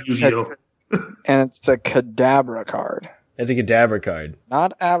with the Yu-Gi-Oh! And it's a Kadabra card. It's a Kadabra card.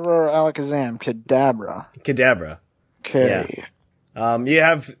 Not Abra or Alakazam. Kadabra. Kadabra. Okay. Yeah. You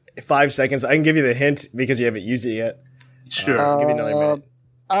have 5 seconds. I can give you the hint because you haven't used it yet. Sure. I'll give you another minute.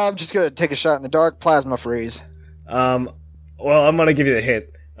 I'm just going to take a shot in the dark. Plasma freeze. Well, I'm going to give you the hint.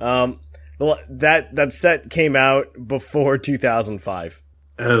 That set came out before 2005.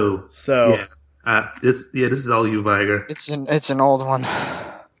 Oh. So. Yeah. This is all you, Viger. It's an old one.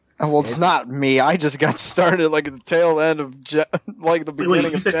 Well, it's not me. I just got started like at the tail end of like the beginning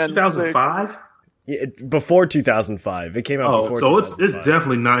you of said 2005? Yeah, before 2005. It came out before. So it's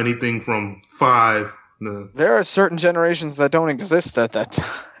definitely not anything from 5. No. There are certain generations that don't exist at that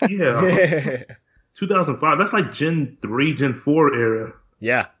time. Yeah. 2005. That's like Gen 3, Gen 4 era.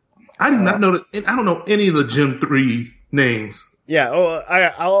 Yeah. I did not know that. I don't know any of the Gen 3 names. Yeah. Oh,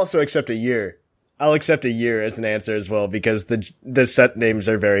 I'll also accept a year. I'll accept a year as an answer as well, because the set names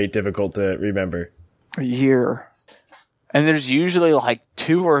are very difficult to remember. A year. And there's usually like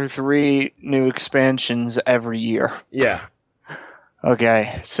 2 or 3 new expansions every year. Yeah.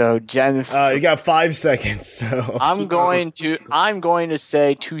 Okay, so Gen. You got 5 seconds. So I'm going to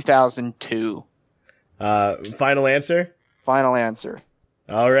say 2002. Final answer. Final answer.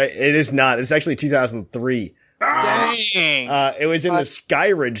 All right, it is not. It's actually 2003. Dang! It was in the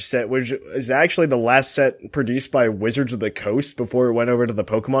Skyridge set, which is actually the last set produced by Wizards of the Coast before it went over to the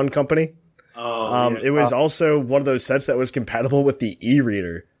Pokemon Company. It was also one of those sets that was compatible with the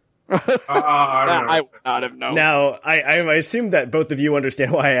e-reader. I would not have known. Now, I assume that both of you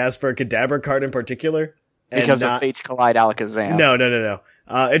understand why I asked for a Kadabra card in particular. Because of Fates Collide Alakazam. No.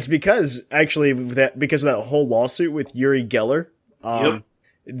 It's because, actually, because of that whole lawsuit with Uri Geller,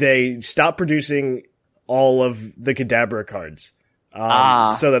 they stopped producing all of the Kadabra cards.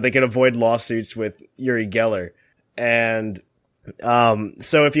 So that they can avoid lawsuits with Uri Geller. And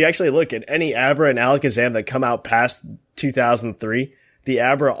so if you actually look at any Abra and Alakazam that come out past 2003, the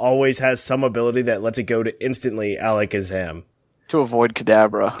Abra always has some ability that lets it go to instantly Alakazam. To avoid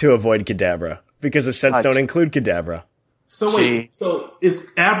Kadabra. Because the sets don't include Kadabra. So wait, so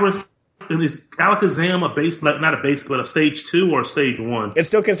is Alakazam a base, not a base, but a stage 2 or a stage 1? It's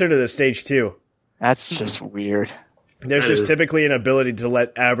still considered a stage 2. That's just weird. There's just typically an ability to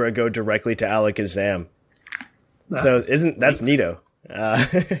let Abra go directly to Alakazam. That's neato.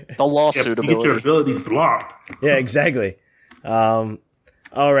 The lawsuit ability. You get your abilities blocked. Yeah, exactly. All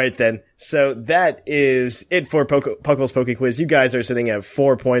right, then. So that is it for Puckle's Poke Quiz. You guys are sitting at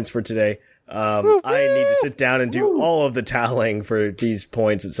 4 points for today. I need to sit down and do all of the tallying for these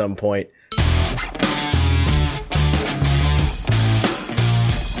points at some point.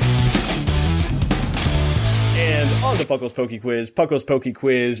 And on to Puckle's Poke Quiz. Puckle's Poke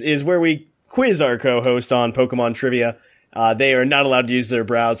Quiz is where we quiz our co-host on Pokemon trivia. They are not allowed to use their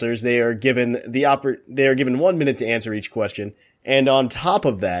browsers. They are given they are given 1 minute to answer each question. And on top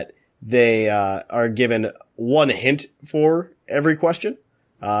of that, they are given one hint for every question.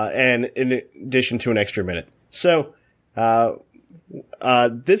 And in addition to an extra minute. So,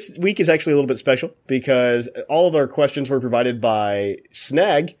 this week is actually a little bit special because all of our questions were provided by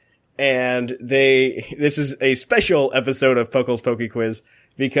Snag, and this is a special episode of Puckle's Poke Quiz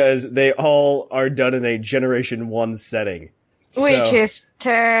because they all are done in a Generation 1 setting. Which is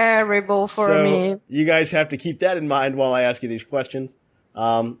terrible for me. You guys have to keep that in mind while I ask you these questions.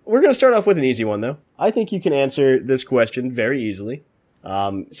 We're going to start off with an easy one, though. I think you can answer this question very easily.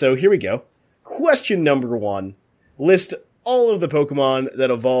 So here we go. Question number 1. List all of the Pokemon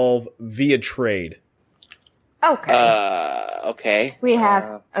that evolve via trade. Okay. Okay. We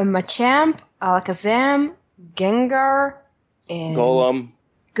have a Machamp, Alakazam, Gengar, and Golem,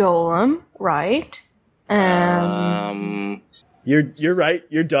 right? You're right.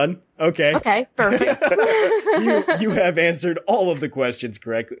 You're done. Okay. Okay, perfect. You have answered all of the questions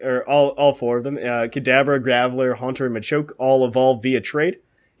correctly, or all 4 of them. Kadabra, Graveler, Haunter, and Machoke all evolve via trade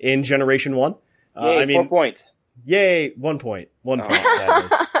in Generation 1. Yay, 4 points. Yay, 1 point. 1 point.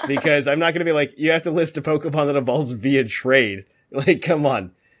 Because I'm not going to be like, you have to list a Pokemon that evolves via trade. Like, come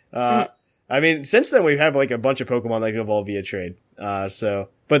on. I mean, since then we have like a bunch of Pokemon that can evolve via trade. But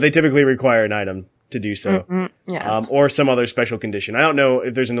they typically require an item to do so. Yeah. Or some other special condition. I don't know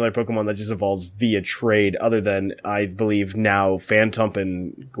if there's another Pokemon that just evolves via trade other than, I believe, now Phantump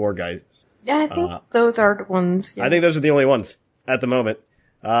and Gourgeist. Yeah, I think those are the ones. Yes. I think those are the only ones at the moment.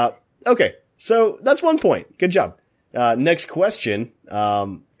 Okay. So that's 1 point. Good job. Next question.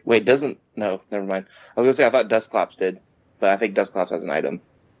 Wait, no, never mind. I was gonna say I thought Dusclops did, but I think Dusclops has an item.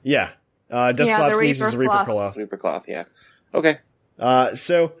 Yeah. Dusclops uses Reaper Claw. Reaper Claw, yeah. Okay.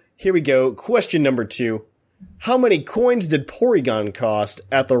 So here we go. Question number 2. How many coins did Porygon cost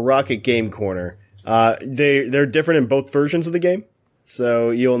at the Rocket Game Corner? They're different in both versions of the game. So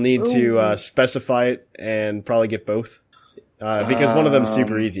you'll need to specify it and probably get both. Because one of them's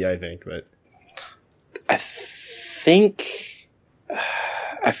super easy, I think, but I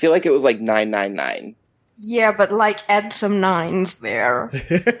feel like it was like 999. Yeah, but like add some 9s there.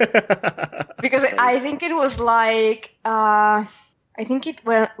 Because I think it was like in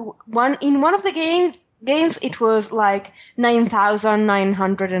one of the games it was like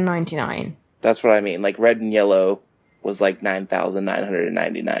 9,999. That's what I mean. Like Red and Yellow was like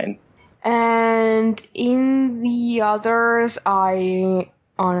 9,999. And in the others, I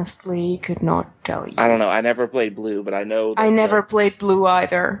honestly could not tell you. I don't know. I never played Blue, but I know. I never played Blue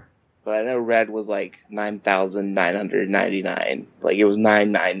either. But I know Red was like 9,999. Like it was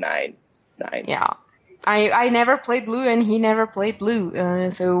 9,999. Yeah. I never played Blue and he never played Blue.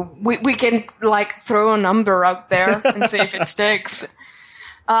 So we can like throw a number out there and see if it sticks.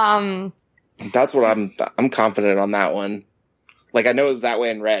 That's what I'm confident on that one. Like I know it was that way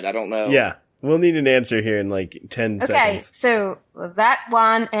in Red. I don't know. Yeah. We'll need an answer here in like 10 seconds. Okay, so that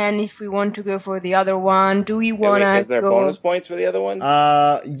one, and if we want to go for the other one, do we want to Is there bonus points for the other one?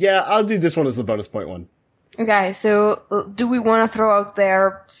 Yeah, I'll do this one as the bonus point one. Okay, so do we want to throw out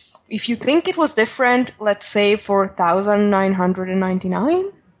there, if you think it was different, let's say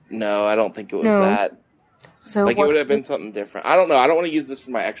 4,999? No, I don't think it was that. So like it would have been something different. I don't know. I don't want to use this for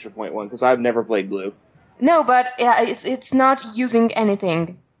my extra point one because I've never played Blue. No, but it's not using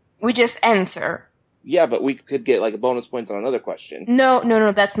anything. We just answer. Yeah, but we could get like a bonus points on another question.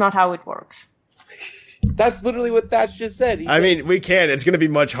 No, that's not how it works. That's literally what Thatch just said. I mean, we can. It's going to be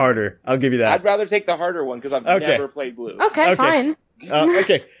much harder. I'll give you that. I'd rather take the harder one because I've never played Blue. Okay, fine.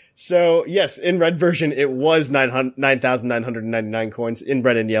 Okay, So, yes, in red version, it was 9,999 coins in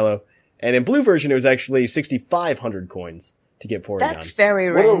red and yellow. And in blue version, it was actually 6,500 coins to get Porygon. That's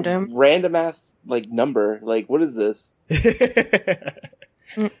very What random. a random ass number. Like, what is this? Yeah,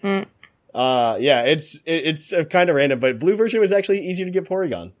 it's kind of random, but blue version was actually easier to get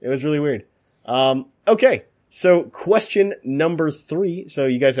Porygon. It was really weird. Okay, so question number 3. So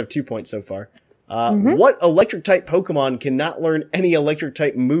you guys have 2 points so far. What electric type Pokemon cannot learn any electric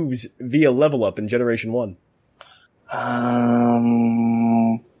type moves via level up in Generation 1?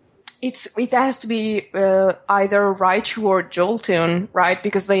 It has to be either Raichu or Jolteon, right?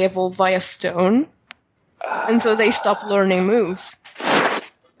 Because they evolve via stone. And so they stop learning moves.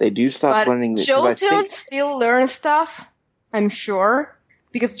 They do stop learning. Jolteon still learns stuff, I'm sure.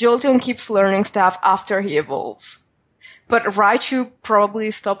 Because Jolteon keeps learning stuff after he evolves. But Raichu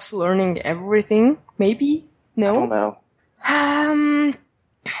probably stops learning everything. Maybe? No? I don't know.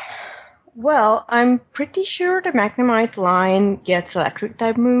 Well, I'm pretty sure the Magnemite line gets electric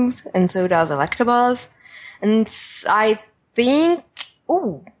type moves, and so does Electabuzz. And I think...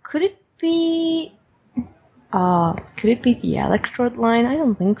 Oh, could it be the Electrode line? I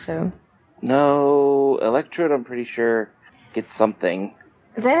don't think so. No, Electrode I'm pretty sure gets something.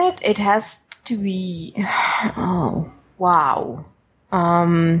 Then it has to be... Oh, wow.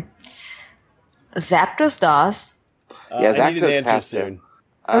 Zapdos does. Yeah, I need an Zapdos answer has soon. to.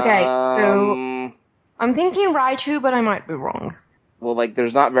 Okay, so I'm thinking Raichu, but I might be wrong. Well,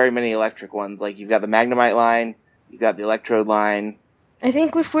 there's not very many electric ones. You've got the Magnemite line, you've got the Electrode line. I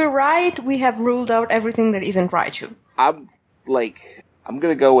think if we're right, we have ruled out everything that isn't Raichu. I'm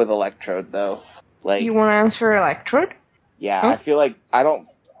gonna go with Electrode, though. You want to answer Electrode? Yeah, I feel like I don't...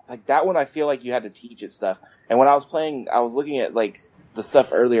 that one I feel like you had to teach it stuff. And when I was playing, I was looking at, the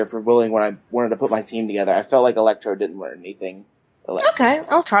stuff earlier for Willing when I wanted to put my team together. I felt like Electrode didn't learn anything. Okay,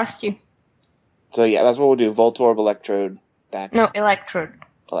 I'll trust you. So yeah, that's what we'll do. Voltorb, Electrode, that. No, Electrode.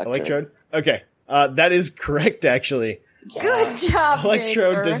 Electrode? Okay. That is correct, actually. Yeah. Good job,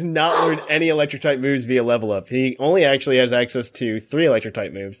 Electrode Gator. does not learn any electric type moves via level up. He only actually has access to 3 electric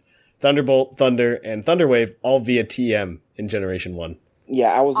type moves. Thunderbolt, Thunder, and Thunder Wave, all via TM in Generation 1.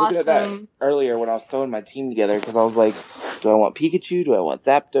 Yeah, I was looking at that earlier when I was throwing my team together, because I was like, do I want Pikachu? Do I want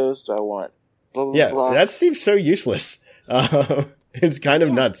Zapdos? Do I want blah, blah, blah? Yeah, that seems so useless. It's kind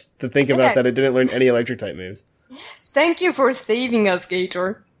of nuts to think about that it didn't learn any electric type moves. Thank you for saving us,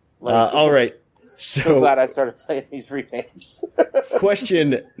 Gator. Alright. So glad I started playing these remakes.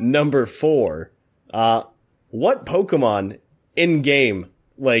 Question number 4. What Pokemon in-game,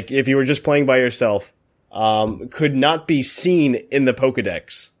 if you were just playing by yourself, could not be seen in the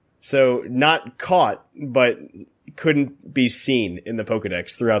Pokedex? So, not caught, but couldn't be seen in the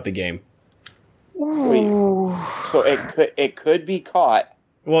Pokedex throughout the game. Ooh. So it could be caught.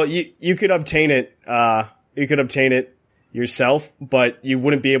 Well, you could obtain it. You could obtain it yourself, but you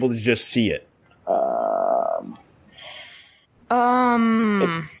wouldn't be able to just see it.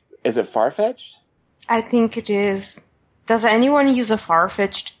 Is it Farfetch'd? I think it is. Does anyone use a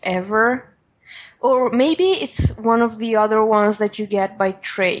Farfetch'd ever? Or maybe it's one of the other ones that you get by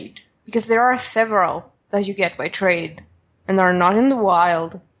trade. Because there are several that you get by trade. And are not in the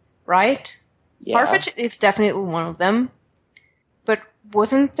wild. Right? Yeah. Farfetch'd is definitely one of them. But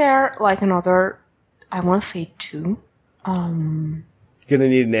wasn't there another... I want to say 2? Gonna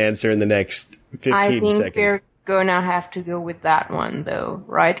need an answer in the next 15 I think seconds. we're gonna have to go with that one, though.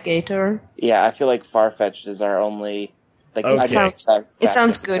 Right, Gator? Yeah, I feel like Farfetch'd is our only... Okay. It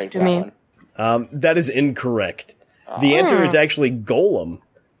sounds good to me. That is incorrect. The answer is actually Golem.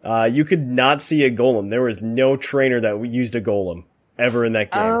 You could not see a Golem. There was no trainer that used a Golem ever in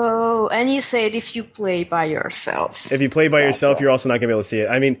that game. Oh, and you said if you play by yourself. If you play by yourself, you're also not going to be able to see it.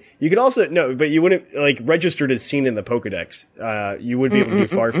 I mean, you could also... No, but you wouldn't... registered as seen in the Pokedex. You would be able to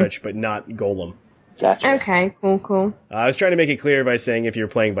do Farfetch, but not Golem. Gotcha. Okay, cool. I was trying to make it clear by saying if you're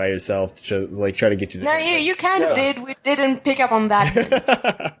playing by yourself, to try to get you to... No, you kind of did. We didn't pick up on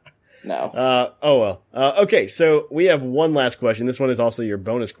that. No. Oh well. Okay, so we have one last question. This one is also your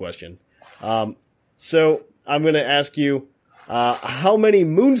bonus question. So I'm going to ask you, how many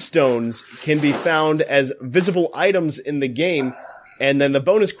Moonstones can be found as visible items in the game? And then the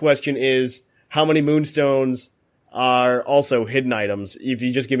bonus question is, how many Moonstones are also hidden items? If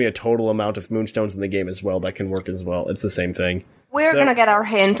you just give me a total amount of Moonstones in the game as well, that can work as well. It's the same thing. We're going to get our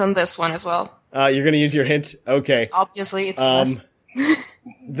hint on this one as well. You're going to use your hint? Okay. Obviously, it's less.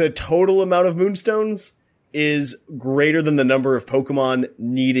 The total amount of Moonstones is greater than the number of Pokemon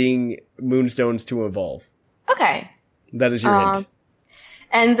needing Moonstones to evolve. Okay. That is your hint.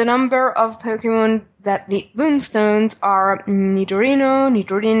 And the number of Pokemon that need Moonstones are Nidorino,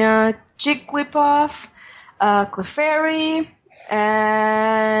 Nidorina, Jigglypuff, Clefairy,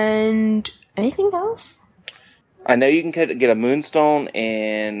 and anything else? I know you can get a Moonstone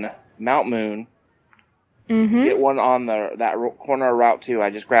in Mount Moon. Mm-hmm. Get one on that corner of Route 2. I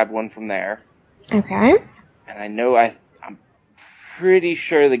just grabbed one from there. Okay. And I know I'm pretty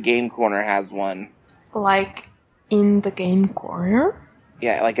sure the Game Corner has one. Like in the Game Corner?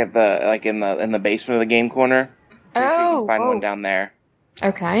 Yeah, like in the basement of the Game Corner. So you can find one down there.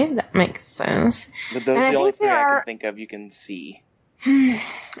 Okay, that makes sense. But those are the only three I can think of you can see.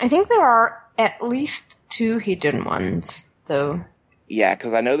 I think there are at least 2 hidden ones, though. Yeah,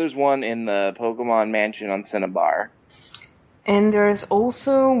 because I know there's one in the Pokemon Mansion on Cinnabar. And there's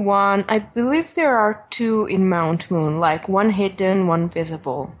also one, I believe there are 2 in Mount Moon, like 1 hidden, 1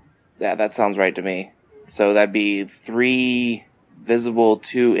 visible. Yeah, that sounds right to me. So that'd be 3 visible,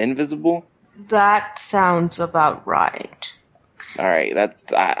 2 invisible? That sounds about right. Alright, that's... Is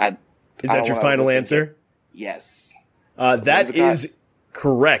that your final answer? Yes. That is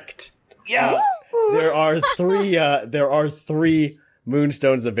correct. Yeah. There are 3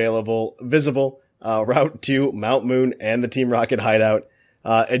 Moonstones visible, Route 2, Mount Moon, and the Team Rocket hideout.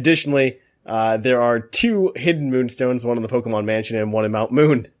 Additionally, there are 2 hidden Moonstones, one in the Pokemon Mansion and one in Mount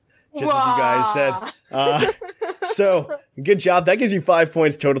Moon. Just as you guys said. So, good job. That gives you 5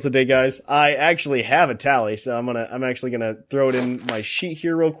 points total today, guys. I actually have a tally, so I'm actually gonna throw it in my sheet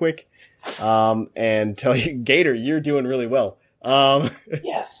here real quick. And tell you, Gator, you're doing really well.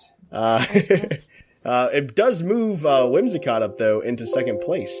 Yes. It does move Whimsicott up though into second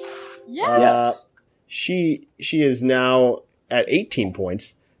place. Yes. She is now at 18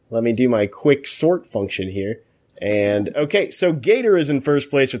 points. Let me do my quick sort function here. And okay, so Gator is in first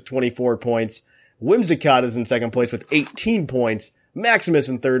place with 24 points. Whimsicott is in second place with 18 points. Maximus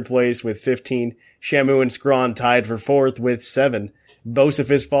in third place with 15. Shamu and Scrawn tied for fourth with 7.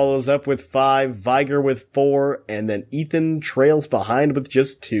 Bocephus follows up with 5. Viger with 4. And then Ethan trails behind with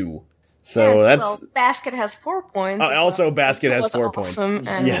just 2. So Basket has 4 points. Also, Basket has 4 points. Awesome,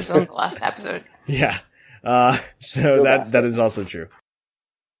 and yes. It was on the last episode. Yeah. So that is also true.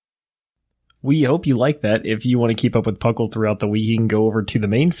 We hope you like that. If you want to keep up with Puckle throughout the week, you can go over to the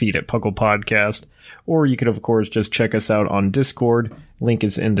main feed at Puckle Podcast, or you could, of course, just check us out on Discord. Link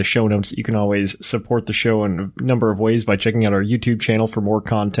is in the show notes. You can always support the show in a number of ways by checking out our YouTube channel for more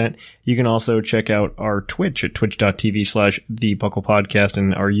content. You can also check out our Twitch at twitch.tv/thepucklepodcast,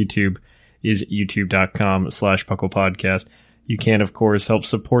 and our YouTube is youtube.com/pucklepodcast. You can, of course, help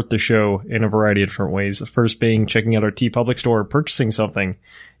support the show in a variety of different ways. The first being checking out our TeePublic store, purchasing something.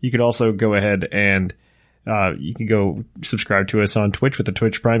 You could also go ahead and you can go subscribe to us on Twitch with a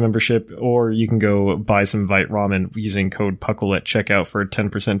Twitch Prime membership, or you can go buy some Vite Ramen using code Puckle at checkout for a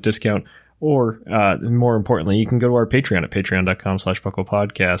 10% discount. Or, more importantly, you can go to our Patreon at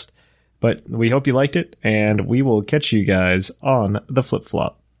patreon.com/pucklepodcast. But we hope you liked it, and we will catch you guys on the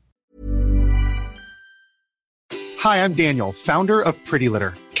flip-flop. Hi, I'm Daniel, founder of Pretty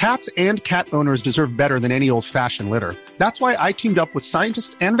Litter. Cats and cat owners deserve better than any old-fashioned litter. That's why I teamed up with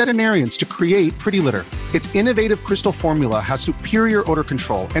scientists and veterinarians to create Pretty Litter. Its innovative crystal formula has superior odor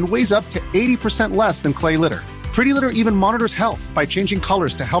control and weighs up to 80% less than clay litter. Pretty Litter even monitors health by changing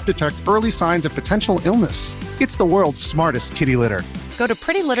colors to help detect early signs of potential illness. It's the world's smartest kitty litter. Go to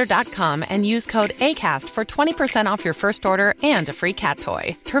prettylitter.com and use code ACAST for 20% off your first order and a free cat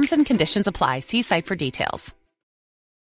toy. Terms and conditions apply. See site for details.